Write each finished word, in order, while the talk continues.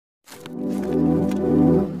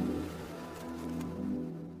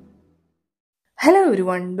Hello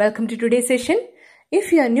everyone, welcome to today's session.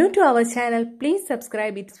 If you are new to our channel, please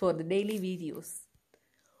subscribe it for the daily videos.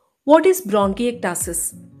 What is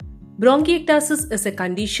bronchiectasis? Bronchiectasis is a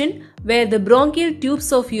condition where the bronchial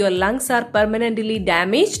tubes of your lungs are permanently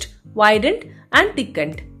damaged, widened and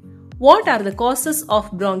thickened. What are the causes of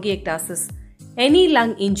bronchiectasis? Any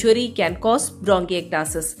lung injury can cause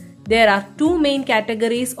bronchiectasis. There are two main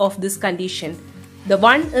categories of this condition. The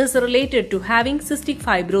one is related to having cystic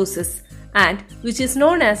fibrosis and which is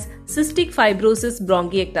known as cystic fibrosis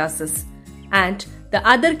bronchiectasis, and the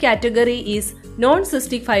other category is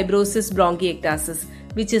non-cystic fibrosis bronchiectasis,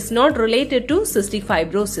 which is not related to cystic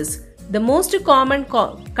fibrosis. The most common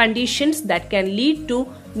conditions that can lead to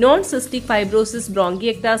non-cystic fibrosis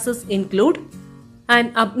bronchiectasis include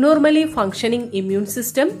an abnormally functioning immune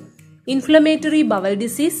system, inflammatory bowel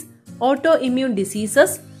disease, autoimmune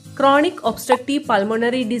diseases, chronic obstructive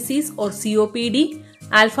pulmonary disease or COPD,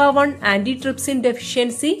 alpha-1 antitrypsin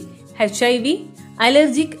deficiency, HIV,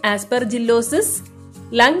 allergic aspergillosis,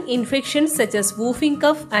 lung infections such as whooping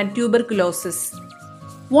cough and tuberculosis.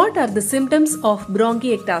 What are the symptoms of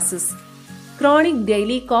bronchiectasis? Chronic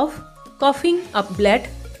daily cough, coughing up blood,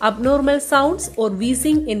 abnormal sounds or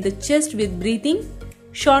wheezing in the chest with breathing,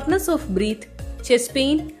 shortness of breath, chest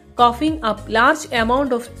pain, coughing up large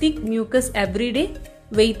amount of thick mucus every day,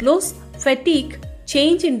 weight loss, fatigue,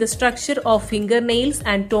 change in the structure of fingernails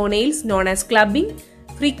and toenails known as clubbing,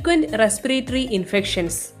 frequent respiratory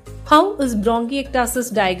infections. How is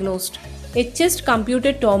bronchiectasis diagnosed? A chest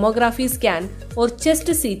computed tomography scan or chest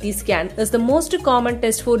CT scan is the most common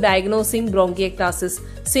test for diagnosing bronchiectasis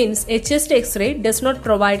since a chest X-ray does not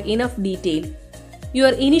provide enough detail.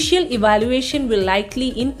 Your initial evaluation will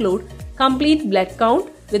likely include complete blood count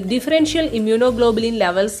with differential immunoglobulin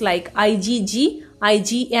levels like IgG,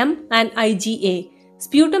 IgM and IgA,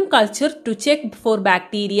 sputum culture to check for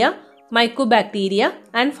bacteria, mycobacteria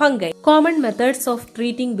and fungi. Common methods of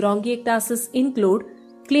treating bronchiectasis include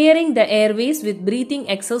clearing the airways with breathing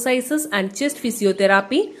exercises and chest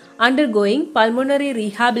physiotherapy, undergoing pulmonary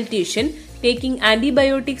rehabilitation, taking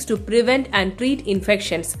antibiotics to prevent and treat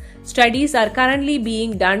infections. Studies are currently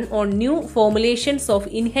being done on new formulations of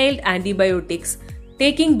inhaled antibiotics,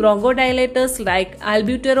 taking bronchodilators like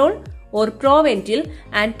albuterol or Proventil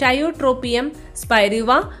and tiotropium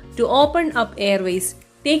spiriva to open up airways,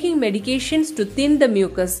 taking medications to thin the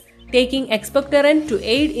mucus, taking expectorant to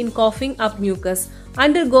aid in coughing up mucus,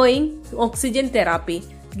 undergoing oxygen therapy,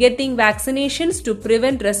 getting vaccinations to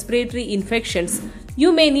prevent respiratory infections.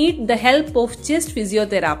 You may need the help of chest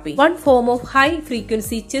physiotherapy, one form of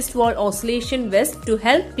high-frequency chest wall oscillation vest to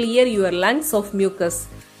help clear your lungs of mucus.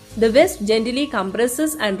 The vest gently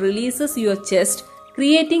compresses and releases your chest,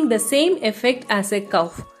 creating the same effect as a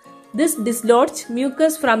cough. This dislodges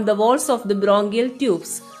mucus from the walls of the bronchial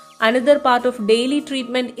tubes. Another part of daily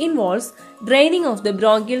treatment involves draining of the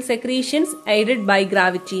bronchial secretions aided by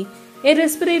gravity. A respiratory